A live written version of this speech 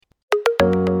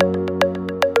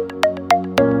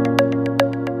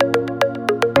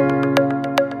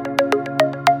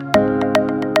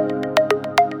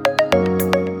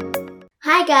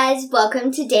Hi guys,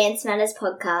 welcome to Dance Matters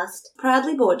Podcast.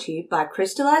 Proudly brought to you by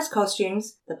Crystallized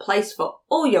Costumes, the place for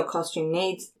all your costume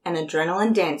needs and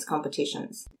adrenaline dance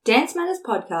competitions. Dance Matters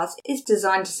Podcast is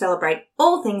designed to celebrate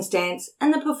all things dance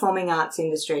and the performing arts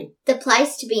industry. The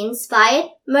place to be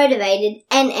inspired, motivated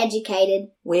and educated.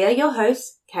 We are your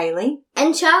hosts, Kaylee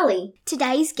and Charlie.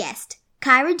 Today's guest,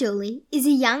 Kyra Dooley, is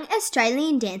a young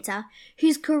Australian dancer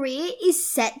whose career is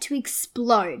set to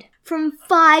explode. From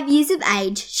 5 years of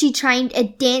age, she trained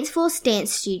at Dance Force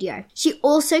Dance Studio. She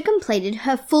also completed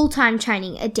her full-time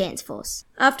training at Dance Force.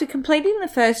 After completing the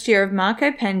first year of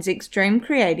Marco Panzic's Dream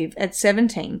Creative at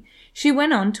 17, she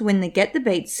went on to win the Get the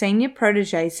Beats Senior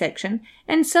Protege section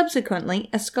and subsequently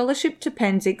a scholarship to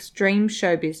Panzic's Dream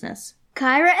Show Business.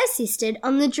 Kyra assisted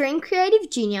on the Dream Creative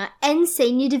Junior and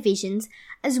Senior divisions,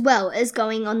 as well as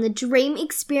going on the Dream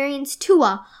Experience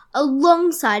Tour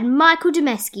alongside Michael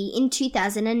Demeski in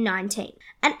 2019.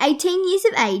 At 18 years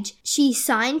of age, she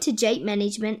signed to Jeep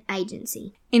Management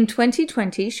Agency. In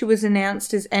 2020, she was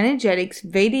announced as Energetic's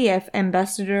VDF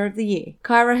Ambassador of the Year.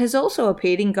 Kyra has also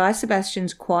appeared in Guy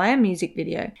Sebastian's Choir music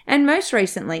video, and most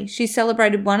recently, she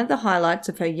celebrated one of the highlights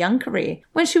of her young career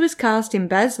when she was cast in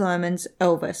Baz Luhrmann's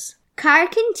Elvis.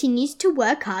 Kyra continues to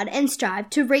work hard and strive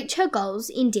to reach her goals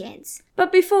in dance.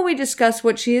 But before we discuss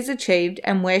what she has achieved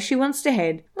and where she wants to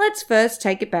head, let's first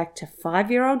take it back to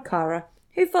 5-year-old Kyra,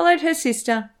 who followed her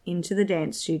sister into the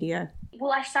dance studio.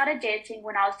 Well, I started dancing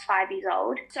when I was 5 years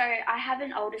old. So I have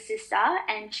an older sister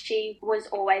and she was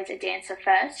always a dancer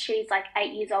first. She's like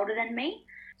 8 years older than me.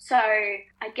 So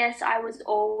I guess I was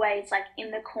always like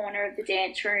in the corner of the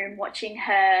dance room watching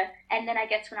her. And then I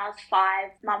guess when I was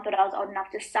 5, Mum thought I was old enough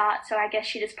to start. So I guess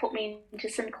she just put me into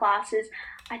some classes.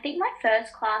 I think my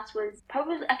first class was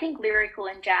probably, lyrical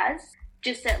and jazz.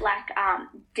 Just at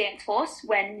Dance Force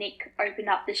when Nick opened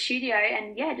up the studio,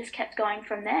 and just kept going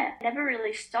from there. Never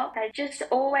really stopped. I just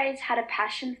always had a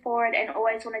passion for it and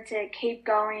always wanted to keep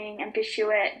going and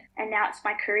pursue it, and now it's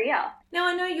my career. Now,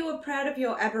 I know you are proud of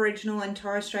your Aboriginal and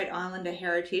Torres Strait Islander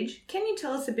heritage. Can you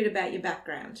tell us a bit about your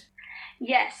background?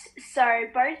 Yes, so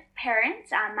both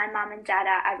parents, my mum and dad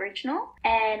are Aboriginal,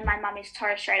 and my mum is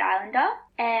Torres Strait Islander,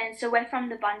 and so we're from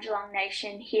the Bundjalung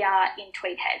Nation here in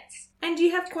Tweed Heads. And do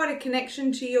you have quite a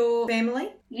connection to your family?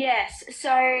 Yes,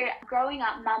 so growing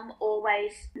up, Mum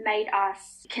always made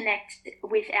us connect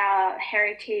with our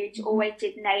heritage, always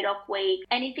did NAIDOC week,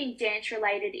 anything dance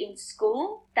related in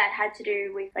school that had to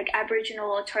do with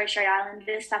Aboriginal or Torres Strait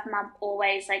Islander stuff. Mum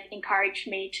always encouraged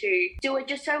me to do it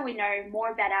just so we know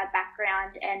more about our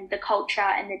background and the culture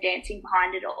and the dancing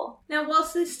behind it all. Now,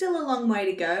 whilst there's still a long way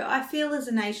to go, I feel as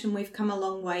a nation we've come a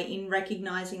long way in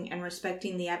recognising and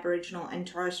respecting the Aboriginal and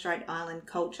Torres Strait Island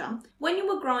culture. When you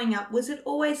were growing up, was it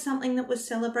always something that was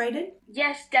celebrated?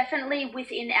 Yes, definitely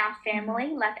within our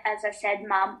family. As I said,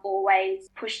 Mum always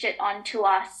pushed it onto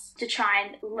us to try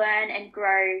and learn and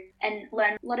grow and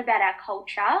learn a lot about our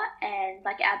culture and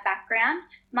our background.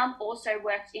 Mum also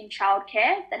works in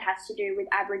childcare that has to do with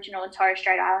Aboriginal and Torres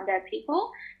Strait Islander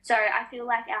people. So I feel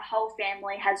like our whole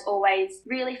family has always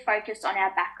really focused on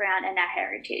our background and our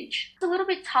heritage. It's a little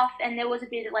bit tough and there was a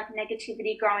bit of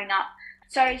negativity growing up.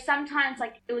 So sometimes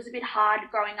it was a bit hard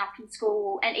growing up in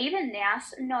school, and even now,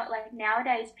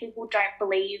 nowadays people don't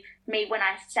believe me when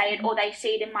I say it, or they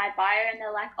see it in my bio and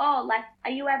they're like, oh,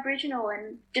 are you Aboriginal?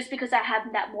 And just because I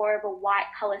have that more of a white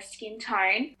colour skin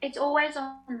tone, it's always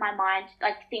on my mind,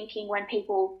 thinking when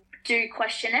people do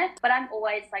question it, but I'm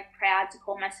always proud to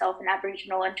call myself an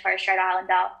Aboriginal and Torres Strait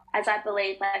Islander, as I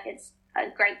believe it's a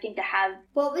great thing to have.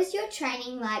 What was your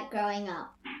training like growing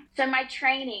up? So my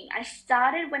training, I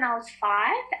started when I was 5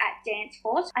 at Dance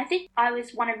Force. I think I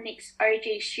was one of Nick's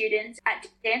OG students at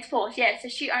Dance Force. Yeah, so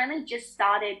she only just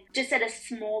started just at a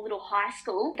small little high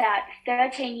school. About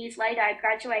 13 years later, I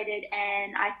graduated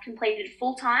and I completed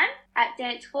full-time at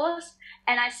Dance Force.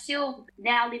 And I still,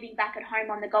 now living back at home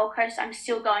on the Gold Coast, I'm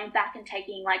still going back and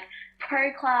taking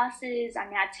pro classes. I'm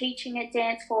now teaching at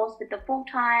Dance Force with the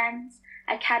full-times,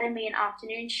 academy and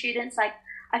afternoon students.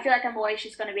 I feel I'm always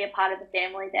just going to be a part of the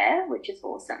family there, which is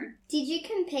awesome. Did you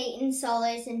compete in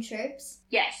solos and troops?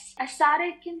 Yes. I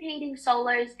started competing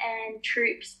solos and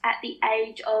troops at the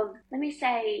age of, 8.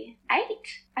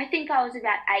 I think I was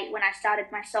about 8 when I started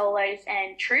my solos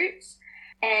and troops,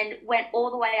 and went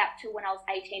all the way up to when I was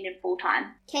 18 and full-time.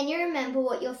 Can you remember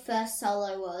what your first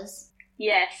solo was?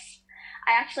 Yes.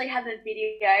 I actually have a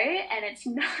video and it's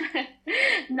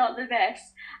not the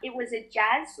best. It was a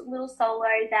jazz little solo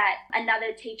that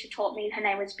another teacher taught me. Her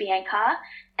name was Bianca,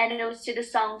 and it was to the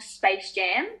song Space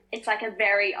Jam. It's a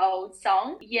very old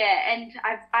song. Yeah, and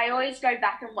I always go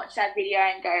back and watch that video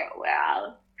and go,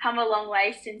 wow, come a long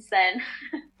way since then.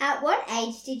 At what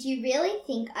age did you really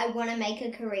think I want to make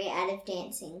a career out of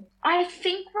dancing? I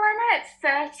think when it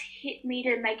first hit me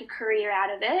to make a career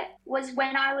out of it was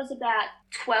when I was about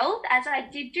 12. As I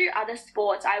did do other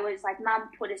sports, I was like, Mum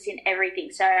put us in everything.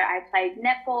 So I played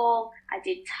netball, I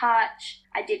did touch,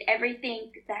 I did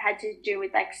everything that had to do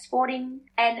with like sporting.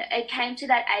 And it came to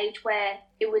that age where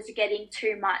it was getting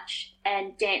too much,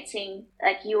 and dancing,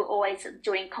 like you were always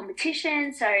doing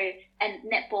competition. So, and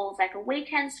netball is like a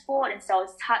weekend sport, and so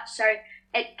is touch. So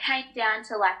it came down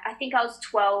to like, I think I was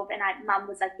 12 and Mum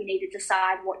was like, you need to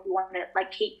decide what you want to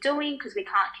like keep doing, because we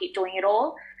can't keep doing it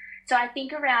all. So I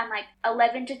think around like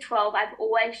 11 to 12, I've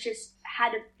always just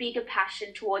had a bigger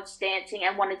passion towards dancing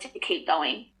and wanted to keep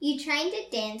going. You trained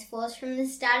at Dance Force from the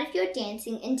start of your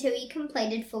dancing until you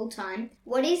completed full-time.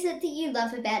 What is it that you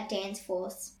love about Dance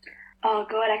Force? Oh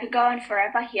God, I could go on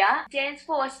forever here. Dance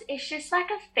Force is just like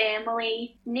a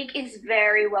family. Nick is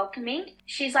very welcoming.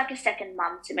 She's like a second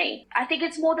mum to me. I think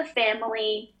it's more the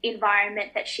family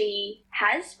environment that she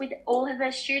has with all of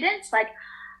her students. Like,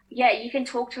 yeah, you can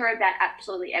talk to her about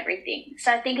absolutely everything.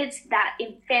 So I think it's that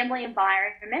family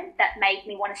environment that made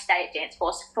me want to stay at Dance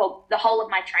Force for the whole of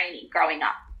my training growing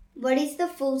up. What is the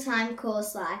full-time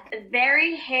course like?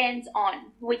 Very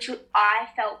hands-on, which I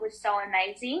felt was so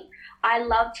amazing. I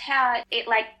loved how it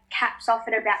like caps off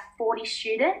at about 40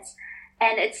 students,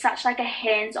 and it's such like a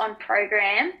hands-on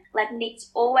program. Like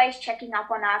Nick's always checking up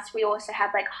on us. We also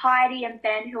have like Heidi and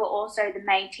Ben, who are also the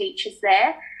main teachers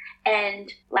there.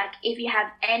 And like if you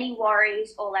have any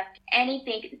worries or like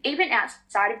anything, even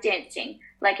outside of dancing,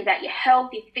 like about your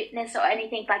health, your fitness or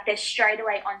anything, like they're straight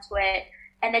away onto it.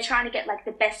 And they're trying to get like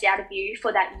the best out of you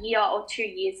for that year or 2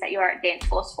 years that you're at Dance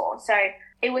Force for. So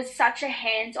it was such a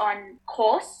hands-on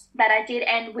course that I did.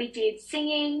 And we did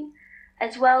singing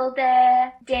as well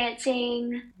there,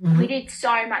 dancing. Mm-hmm. We did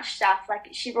so much stuff. Like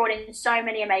she brought in so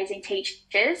many amazing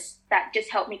teachers that just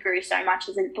helped me grow so much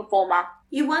as a performer.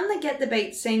 You won the Get the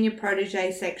Beat Senior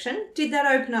Protege section. Did that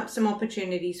open up some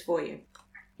opportunities for you?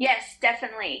 Yes,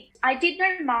 definitely. I did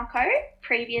know Marco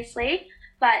previously,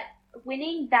 but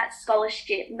winning that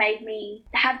scholarship made me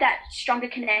have that stronger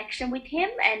connection with him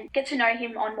and get to know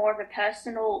him on more of a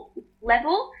personal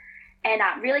level and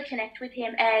really connect with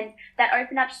him. And that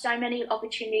opened up so many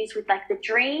opportunities with like the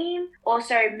Dream.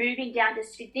 Also moving down to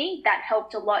Sydney, that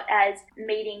helped a lot as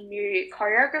meeting new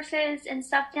choreographers and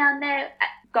stuff down there,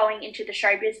 going into the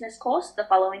show business course the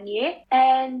following year.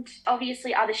 And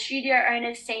obviously other studio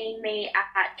owners seeing me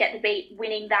at Get the Beat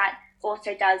winning that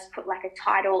also does put like a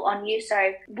title on you.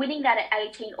 So winning that at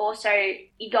 18, also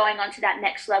you're going on to that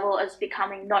next level as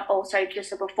becoming not also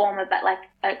just a performer, but like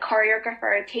a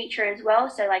choreographer, a teacher as well.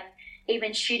 So like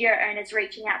even studio owners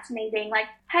reaching out to me being like,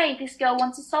 hey, this girl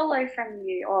wants a solo from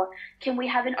you, or can we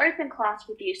have an open class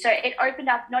with you? So it opened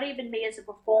up not even me as a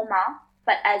performer,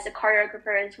 but as a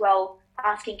choreographer as well,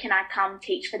 asking can I come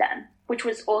teach for them, which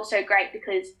was also great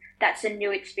because that's a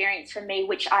new experience for me,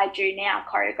 which I do now,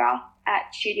 choreograph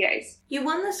at studios. You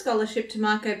won the scholarship to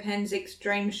Marco Penzik's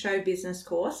Dream Show Business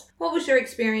course. What was your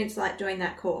experience like doing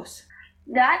that course?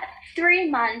 That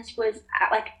 3 months was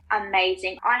like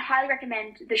amazing. I highly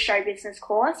recommend the show business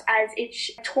course as it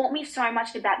taught me so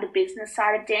much about the business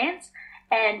side of dance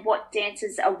and what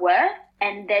dancers are worth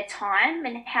and their time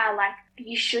and how like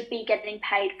you should be getting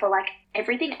paid for like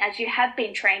everything as you have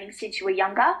been training since you were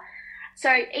younger.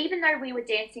 So even though we were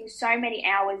dancing so many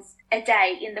hours a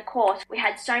day in the course, we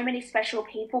had so many special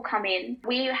people come in.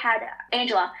 We had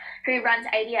Angela, who runs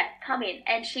ADF, come in,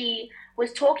 and she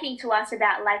was talking to us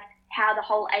about like how the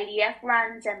whole ADF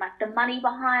runs and like the money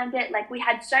behind it. Like we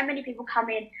had so many people come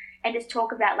in and just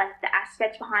talk about like the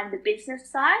aspects behind the business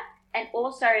side. And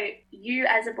also you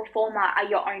as a performer are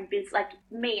your own business. Like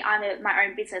me, I'm my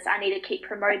own business. I need to keep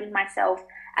promoting myself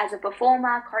as a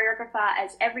performer, choreographer,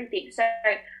 as everything. So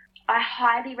I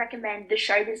highly recommend the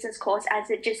show business course as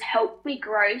it just helped me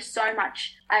grow so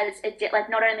much as it did, like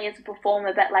not only as a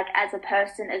performer, but like as a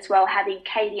person as well, having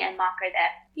Katie and Marco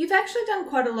there. You've actually done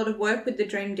quite a lot of work with the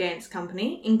Dream Dance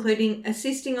Company, including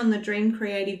assisting on the Dream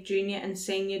Creative Junior and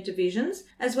Senior divisions,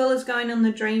 as well as going on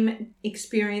the Dream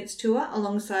Experience Tour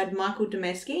alongside Michael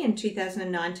Demeski in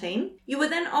 2019. You were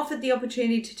then offered the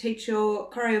opportunity to teach your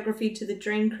choreography to the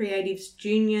Dream Creative's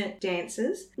junior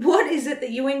dancers. What is it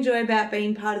that you enjoy about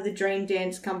being part of the Dream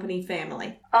Dance Company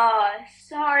family? Oh,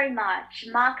 so much.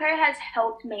 Marco has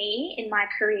helped me in my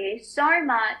career so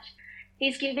much.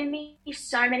 He's given me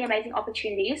so many amazing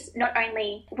opportunities, not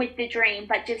only with the Dream,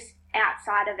 but just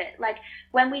outside of it. Like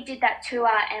when we did that tour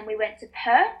and we went to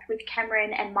Perth with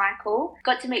Cameron and Michael,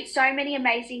 got to meet so many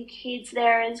amazing kids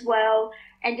there as well,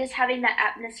 and just having that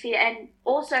atmosphere and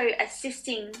also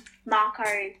assisting Marco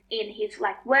in his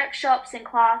like workshops and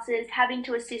classes, having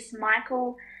to assist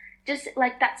Michael, just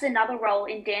like that's another role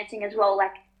in dancing as well.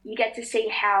 Like you get to see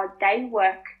how they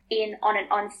work on an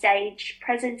on-stage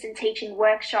presence and teaching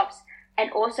workshops.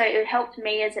 And also it helped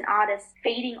me as an artist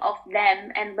feeding off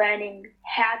them and learning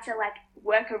how to like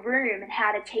work a room and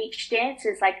how to teach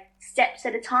dancers like steps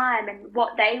at a time and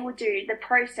what they would do, the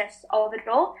process of it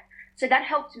all. So that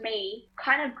helped me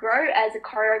kind of grow as a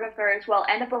choreographer as well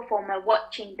and a performer,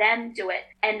 watching them do it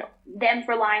and them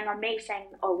relying on me saying,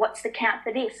 oh, what's the count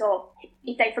for this? Or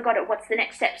if they forgot it, what's the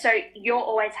next step? So you're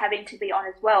always having to be on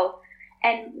as well.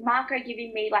 And Marco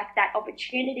giving me like that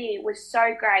opportunity was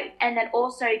so great. And then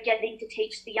also getting to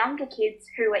teach the younger kids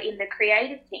who are in the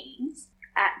creative teams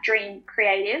at Dream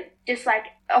Creative, just like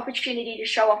opportunity to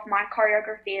show off my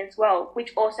choreography as well,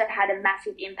 which also had a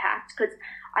massive impact because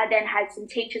I then had some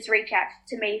teachers reach out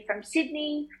to me from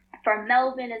Sydney, from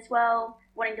Melbourne as well,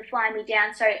 wanting to fly me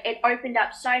down. So it opened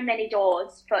up so many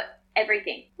doors for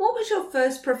everything. What was your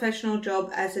first professional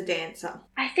job as a dancer?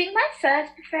 I think my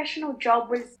first professional job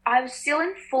was, I was still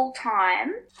in full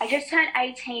time. I just turned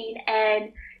 18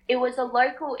 and it was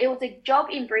a job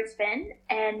in Brisbane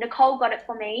and Nicole got it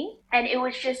for me. And it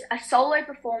was just a solo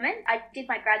performance. I did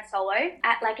my grad solo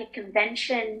at like a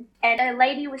convention and a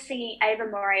lady was singing Ava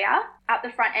Maria up the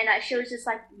front and she was just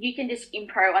like, you can just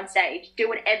impro on stage, do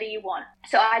whatever you want.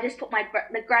 So I just put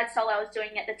the grad solo I was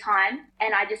doing at the time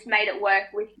and I just made it work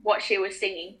with what she was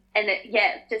singing. And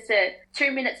just a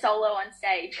 2-minute solo on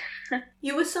stage.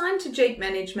 You were signed to Jeep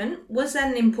Management. Was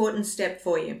that an important step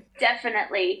for you?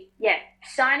 Definitely, yeah.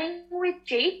 Signing with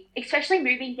Jeep, especially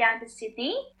moving down to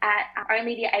Sydney at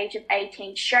only the age of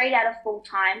 18, straight out of full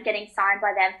time, getting signed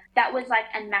by them, that was like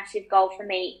a massive goal for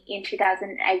me in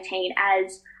 2018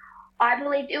 as I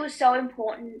believed it was so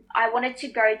important. I wanted to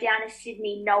go down to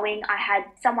Sydney knowing I had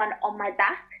someone on my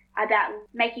back about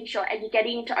making sure and you're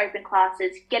getting into open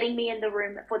classes, getting me in the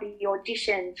room for the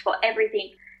auditions, for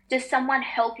everything. Just someone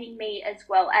helping me as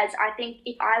well, as I think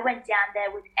if I went down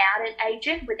there without an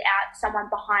agent, without someone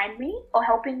behind me or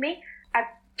helping me, I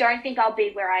don't think I'll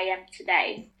be where I am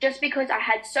today. Just because I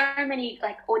had so many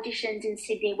like auditions in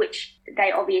Sydney, which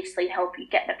they obviously help you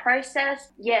get the process.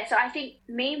 Yeah, so I think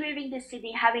me moving to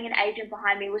Sydney, having an agent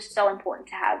behind me was so important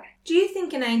to have. Do you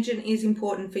think an agent is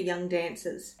important for young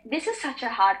dancers? This is such a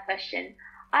hard question.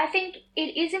 I think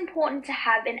it is important to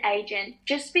have an agent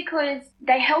just because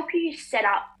they help you set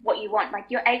up what you want. Like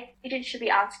your agent should be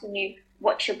asking you,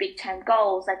 what's your big term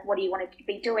goals? Like, what do you want to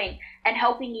be doing? And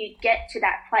helping you get to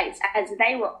that place as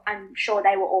I'm sure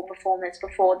they were all performers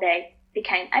before they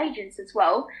became agents as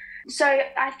well. So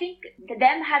I think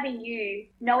them having you,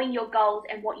 knowing your goals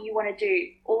and what you want to do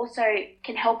also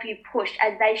can help you push,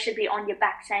 as they should be on your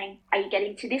back saying, are you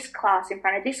getting to this class in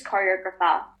front of this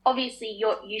choreographer? Obviously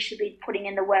you should be putting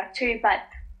in the work too, but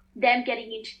them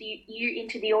getting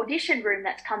into the audition room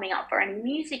that's coming up for any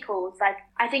musicals. Like,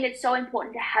 I think it's so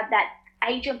important to have that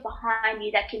agent behind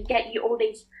you that can get you all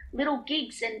these little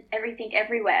gigs and everything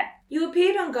everywhere. You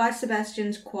appeared on Guy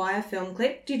Sebastian's choir film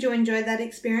clip. Did you enjoy that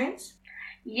experience?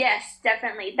 Yes,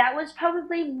 definitely. That was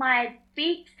probably my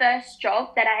big first job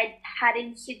that I had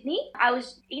in Sydney. I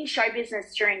was in show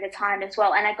business during the time as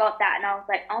well, and I got that and I was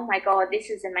like, oh my God,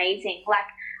 this is amazing. Like,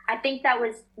 I think that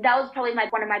was probably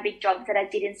one of my big jobs that I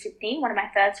did in Sydney, one of my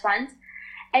first ones.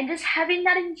 And just having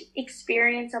that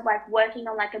experience of like working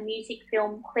on like a music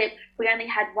film clip. We only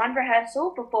had one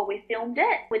rehearsal before we filmed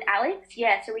it with Alex.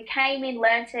 Yeah, so we came in,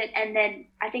 learnt it, and then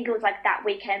I think it was like that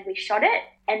weekend we shot it.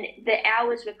 And the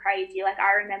hours were crazy. Like,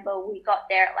 I remember we got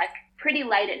there at like pretty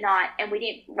late at night and we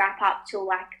didn't wrap up till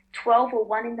like 12 or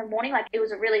 1 in the morning. Like, it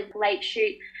was a really late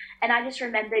shoot. And I just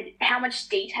remembered how much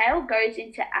detail goes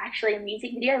into actually a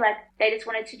music video. Like, they just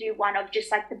wanted to do one of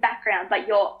just like the background, but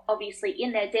you're obviously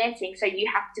in there dancing, so you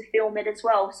have to film it as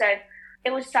well. So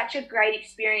it was such a great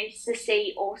experience to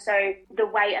see also the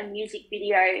way a music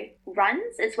video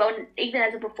runs as well, even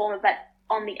as a performer, but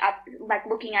on the like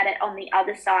looking at it on the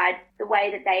other side, the way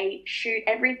that they shoot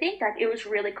everything, like it was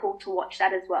really cool to watch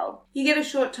that as well. You get a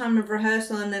short time of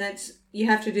rehearsal and then you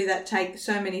have to do that take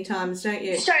so many times, don't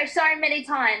you? So many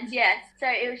times, yes. So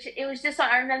it was just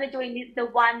I remember doing the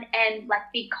one end like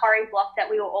big choreo block that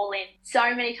we were all in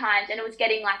so many times, and it was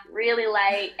getting like really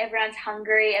late. Everyone's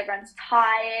hungry, everyone's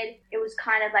tired. It was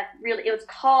kind of like it was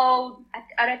cold.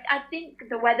 I think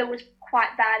the weather was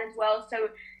quite bad as well. So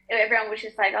everyone was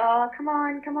just like, oh, come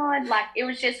on. Like, it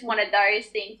was just one of those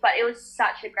things, but it was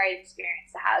such a great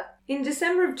experience to have. In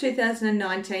December of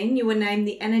 2019, you were named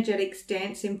the Energetics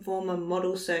Dance Informer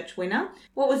Model Search winner.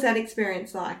 What was that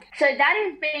experience like? So that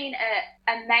has been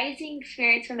an amazing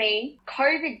experience for me.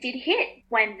 COVID did hit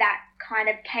when that kind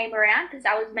of came around because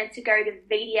I was meant to go to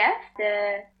VDF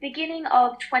the beginning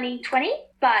of 2020,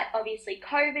 but obviously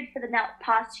COVID for the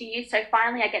past 2 years. So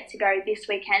finally I get to go this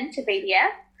weekend to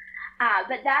VDF.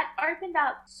 But that opened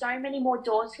up so many more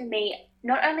doors for me,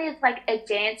 not only as like a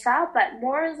dancer, but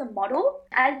more as a model.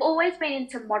 I've always been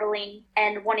into modeling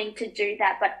and wanting to do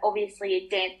that, but obviously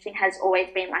dancing has always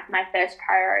been like my first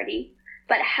priority.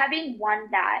 But having won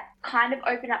that kind of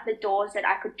opened up the doors that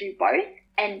I could do both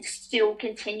and still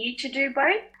continue to do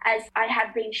both, as I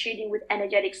have been shooting with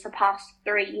Energetics the past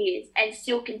 3 years and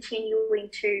still continuing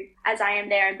to, as I am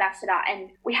their ambassador.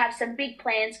 And we have some big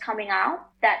plans coming out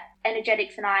that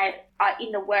Energetics and I are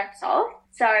in the works of.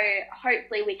 So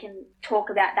hopefully we can talk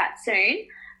about that soon.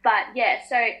 But yeah,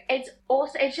 so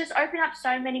it's just opened up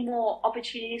so many more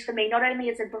opportunities for me, not only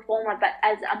as a performer, but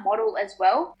as a model as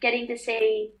well. Getting to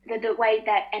see the way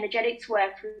that Energetics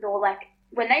works with all like,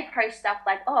 when they post stuff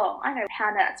like, oh, I know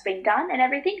how that's been done and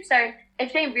everything. So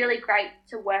it's been really great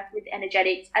to work with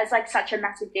Energetics as like such a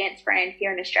massive dance brand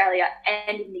here in Australia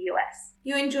and in the US.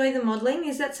 You enjoy the modelling?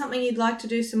 Is that something you'd like to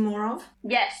do some more of?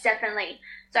 Yes, definitely.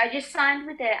 So I just signed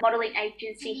with a modelling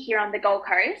agency here on the Gold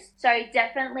Coast. So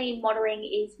definitely modelling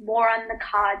is more on the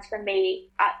cards for me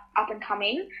up and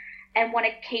coming, and want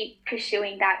to keep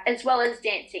pursuing that as well as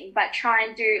dancing, but try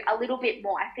and do a little bit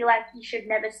more. I feel like you should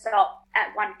never stop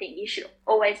at one thing. You should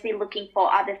always be looking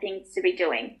for other things to be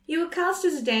doing. You were cast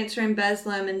as a dancer in Baz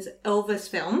Luhrmann's Elvis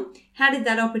film. How did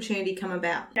that opportunity come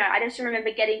about? No, I just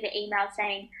remember getting the email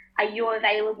saying, are you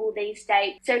available these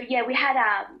dates? So yeah, we had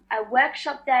a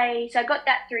workshop day. So I got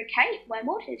that through Kate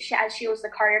Wormwood, as she was the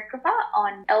choreographer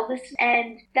on Elvis.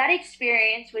 And that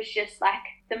experience was just like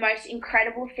the most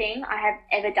incredible thing I have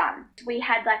ever done. We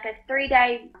had like a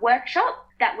 3-day workshop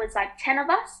that was like 10 of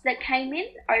us that came in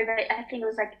over, I think it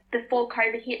was like before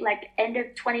COVID hit, like end of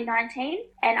 2019.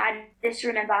 And I just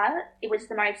remember it was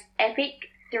the most epic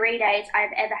 3 days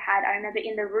I've ever had. I remember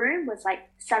in the room was like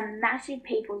some massive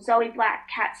people, Zoe Black,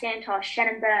 Kat Santos,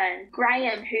 Shannon Byrne,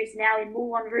 Graham, who's now in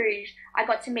Moulin Rouge. I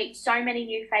got to meet so many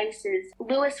new faces.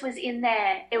 Lewis was in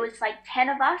there. It was like 10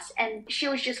 of us, and she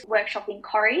was just workshopping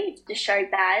choreo to show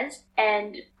Baz,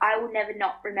 and I will never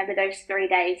not remember those 3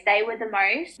 days. They were the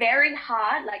most, very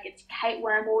hard. Like, it's Kate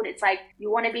Wormwood. It's like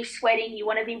you want to be sweating, you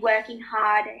want to be working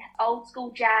hard, old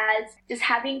school jazz, just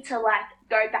having to like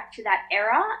go back to that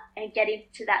era and get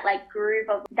into that like groove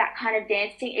of that kind of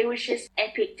dancing. It was just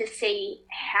epic to see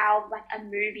how like a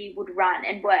movie would run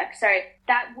and work. So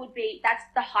that's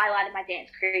the highlight of my dance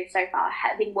career so far.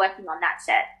 Having working on that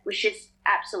set was just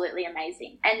absolutely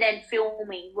amazing. And then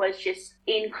filming was just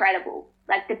incredible.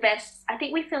 Like the best, I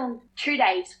think we filmed 2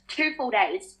 full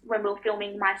days when we were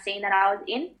filming my scene that I was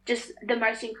in. Just the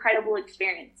most incredible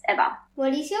experience ever.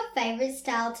 What is your favourite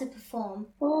style to perform?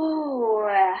 Oh,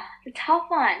 the tough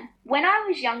one. When I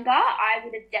was younger, I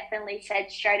would have definitely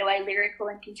said straight away lyrical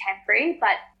and contemporary,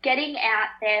 but getting out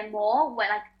there more, when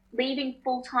like leaving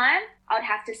full time, I would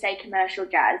have to say commercial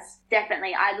jazz.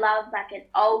 Definitely. I love like an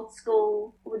old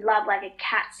school, would love like a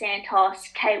Kat Santos,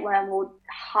 Kate Wormwood,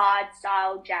 hard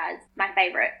style jazz. My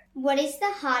favourite. What is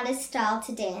the hardest style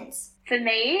to dance? For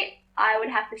me, I would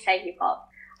have to say hip hop.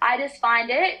 I just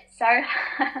find it so,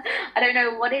 I don't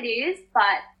know what it is, but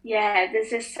yeah,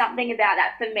 there's just something about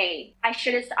that for me. I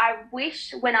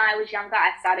wish when I was younger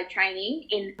I started training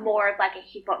in more of like a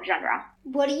hip hop genre.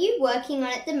 What are you working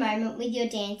on at the moment with your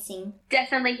dancing?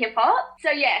 Definitely hip hop. So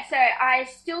I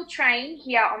still train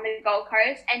here on the Gold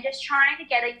Coast and just trying to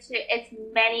get into as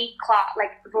many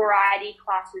variety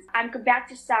classes. I'm about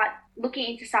to start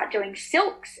looking into doing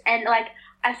silks, and like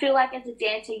I feel like as a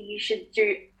dancer you should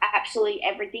do absolutely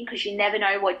everything because you never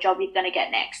know what job you're going to get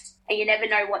next. And you never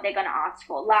know what they're going to ask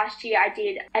for. Last year I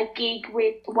did a gig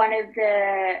with one of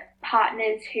the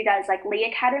partners who does like Lee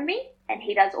Academy, and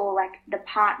he does all like the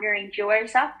partnering duo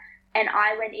stuff. And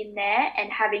I went in there and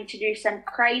having to do some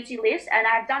crazy lifts, and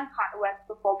I've done partner work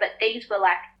before, but these were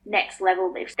like next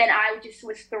level lifts. Then I just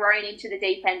was thrown into the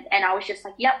deep end, and I was just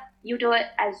like, yep, you do it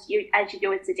as you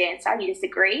do as a dancer. You just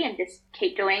agree and just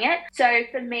keep doing it. So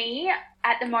for me,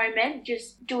 at the moment,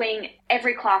 just doing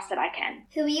every class that I can.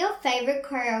 Who are your favourite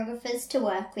choreographers to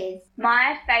work with?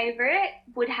 My favourite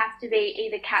would have to be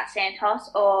either Kat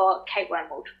Santos or Kate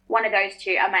Wormwood. One of those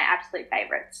two are my absolute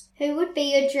favourites. Who would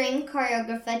be your dream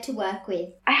choreographer to work with?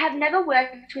 I have never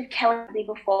worked with Kelly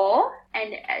before,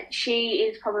 And she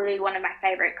is probably one of my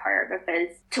favorite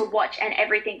choreographers to watch, and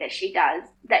everything that she does,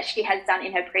 that she has done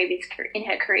in her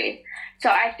career. So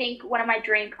I think one of my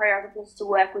dream choreographers to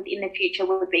work with in the future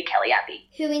would be Kelly Abbey.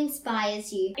 Who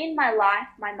inspires you? In my life,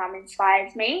 my mum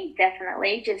inspires me,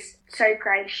 definitely. Just so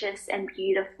gracious and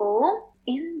beautiful.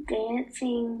 In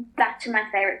dancing, back to my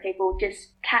favorite people, just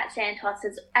Kat Santos,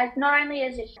 as not only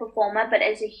as a performer, but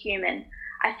as a human.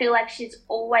 I feel like she's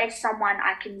always someone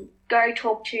I can go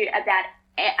talk to about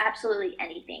absolutely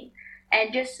anything.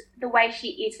 And just the way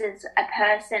she is as a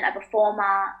person, a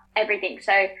performer, everything.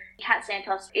 So Kat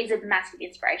Santos is a massive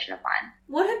inspiration of mine.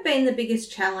 What have been the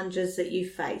biggest challenges that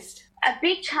you've faced? A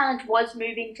big challenge was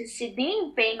moving to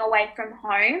Sydney, being away from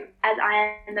home, as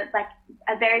I am like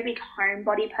a very big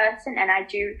homebody person, and I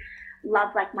do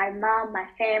love like my mum, my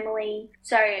family.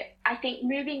 So I think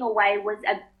moving away was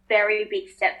a very big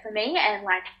step for me, and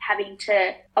like having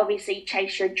to obviously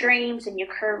chase your dreams and your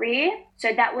career.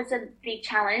 So that was a big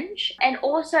challenge. And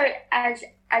also, as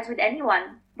with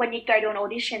anyone, when you go to an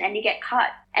audition and you get cut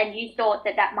and you thought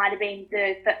that might have been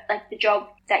the job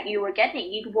that you were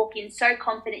getting, you'd walk in so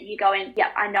confident, you go in, yeah,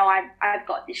 I know I've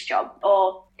got this job,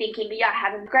 or thinking, yeah, I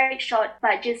have a great shot,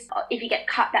 but just if you get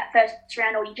cut that first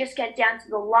round, or you just get down to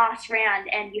the last round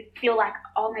and you feel like,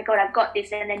 oh my God, I've got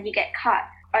this, and then you get cut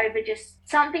over just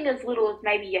something as little as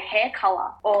maybe your hair color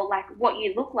or like what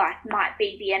you look like might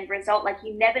be the end result. Like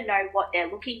you never know what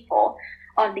they're looking for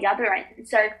on the other end.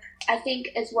 So I think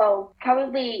as well,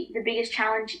 probably the biggest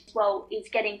challenge as well is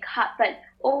getting cut, but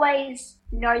always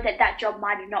know that job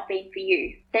might have not been for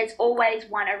you. There's always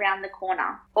one around the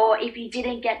corner. Or if you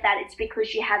didn't get that, it's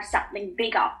because you have something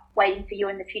bigger waiting for you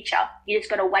in the future. You just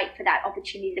got to wait for that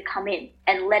opportunity to come in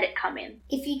and let it come in.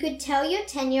 If you could tell your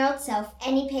 10-year-old self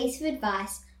any piece of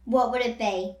advice, what would it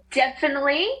be?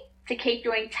 Definitely to keep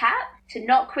doing tap, to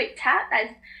not quit tap. As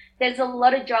there's a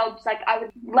lot of jobs, like I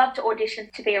would love to audition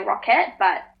to be a rocket,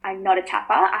 but I'm not a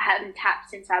tapper. I haven't tapped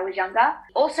since I was younger.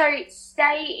 Also,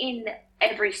 stay in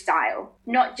every style,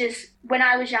 not just when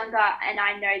I was younger, and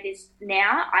I know this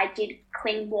now, I did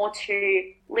cling more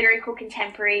to lyrical,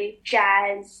 contemporary,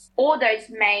 jazz, all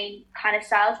those main kind of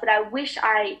styles, but I wish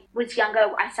I was younger.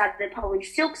 I started probably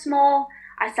silks more.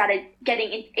 I started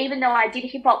getting in, even though I did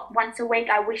hip hop once a week,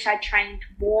 I wish I trained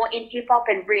more in hip hop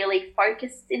and really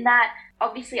focused in that.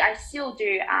 Obviously, I still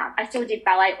did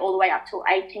ballet all the way up till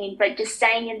 18, but just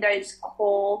staying in those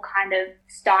core kind of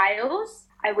styles,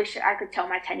 I wish I could tell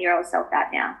my 10-year-old self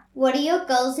that now. What are your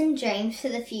goals and dreams for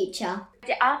the future?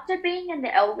 After being in the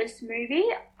Elvis movie,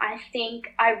 I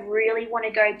think I really want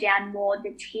to go down more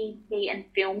the TV and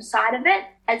film side of it,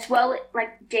 as well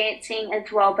like dancing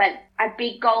as well. But a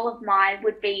big goal of mine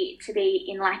would be to be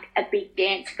in like a big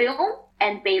dance film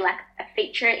and be like a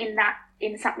feature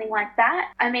in something like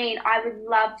that. I mean, I would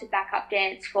love to back up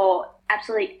dance for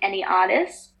absolutely any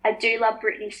artist. I do love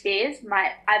Britney Spears.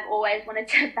 I've always wanted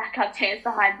to back up dance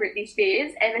behind Britney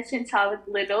Spears ever since I was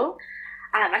little.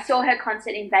 I saw her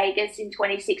concert in Vegas in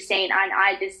 2016, and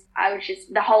I was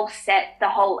just the whole set, the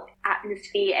whole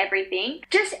atmosphere, everything.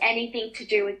 Just anything to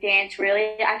do with dance,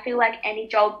 really. I feel like any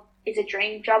job is a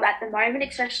dream job at the moment,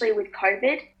 especially with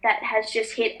COVID that has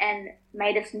just hit and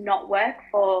made us not work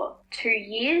for 2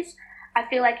 years. I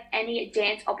feel like any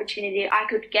dance opportunity I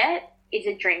could get is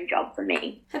a dream job for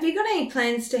me. Have you got any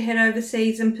plans to head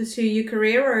overseas and pursue your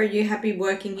career, or are you happy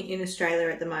working in Australia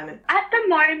at the moment? At the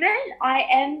moment, I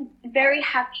am very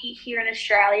happy here in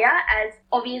Australia, as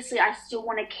obviously I still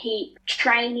want to keep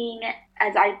training,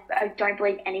 as I don't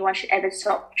believe anyone should ever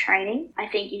stop training. I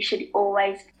think you should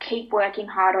always keep working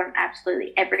hard on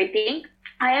absolutely everything.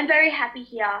 I am very happy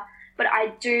here, but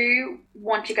I do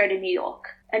want to go to New York.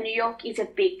 And New York is a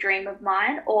big dream of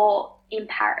mine, or in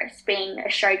Paris, being a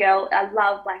showgirl. I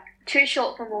love like Too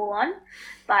Short for Moulin,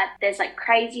 but there's like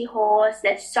Crazy Horse.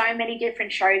 There's so many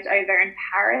different shows over in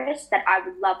Paris that I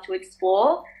would love to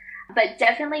explore. But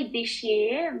definitely this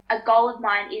year, a goal of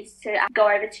mine is to go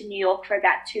over to New York for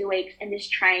about 2 weeks and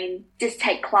just train, just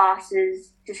take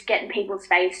classes, just get in people's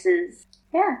faces.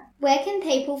 Yeah. Where can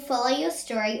people follow your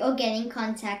story or get in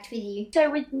contact with you?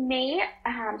 So with me,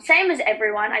 same as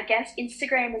everyone, I guess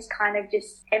Instagram is kind of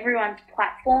just everyone's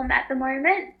platform at the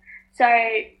moment. So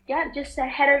yeah, just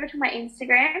head over to my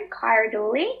Instagram, Kyra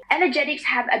Dooley. Energetics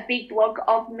have a big blog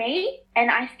of me, and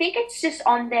I think it's just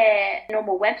on their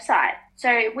normal website.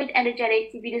 So with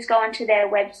Energetics, if you just go onto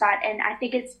their website, and I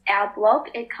think it's our blog,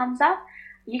 it comes up.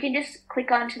 You can just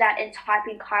click onto that and type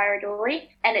in Kyra Dooley,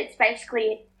 and it's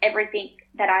basically everything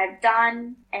that I've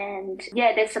done. And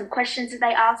yeah, there's some questions that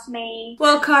they asked me.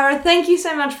 Well, Kyra, thank you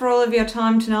so much for all of your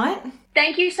time tonight.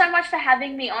 Thank you so much for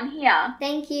having me on here.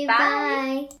 Thank you. Bye.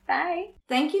 Bye. Bye.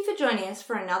 Thank you for joining us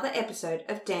for another episode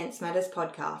of Dance Matters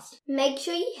Podcast. Make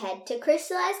sure you head to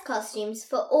Crystallized Costumes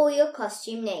for all your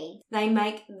costume needs. They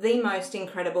make the most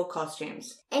incredible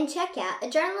costumes. And check out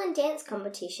Adrenaline Dance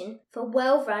Competition for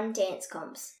well-run dance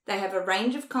comps. They have a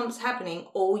range of comps happening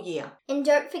all year. And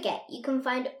don't forget, you can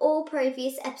find all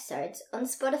previous episodes on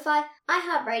Spotify,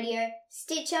 iHeartRadio,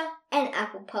 Stitcher, and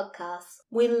Apple Podcasts.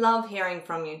 We love hearing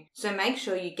from you, so make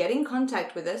sure you get in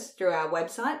contact with us through our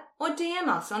website or DM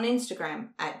us on Instagram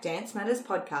at Dance Matters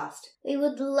Podcast. We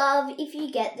would love if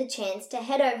you get the chance to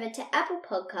head over to Apple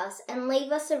Podcasts and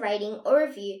leave us a rating or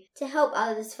review to help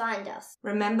others find us.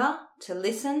 Remember to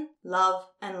listen, love,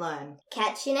 and learn.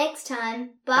 Catch you next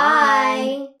time.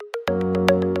 Bye. Bye.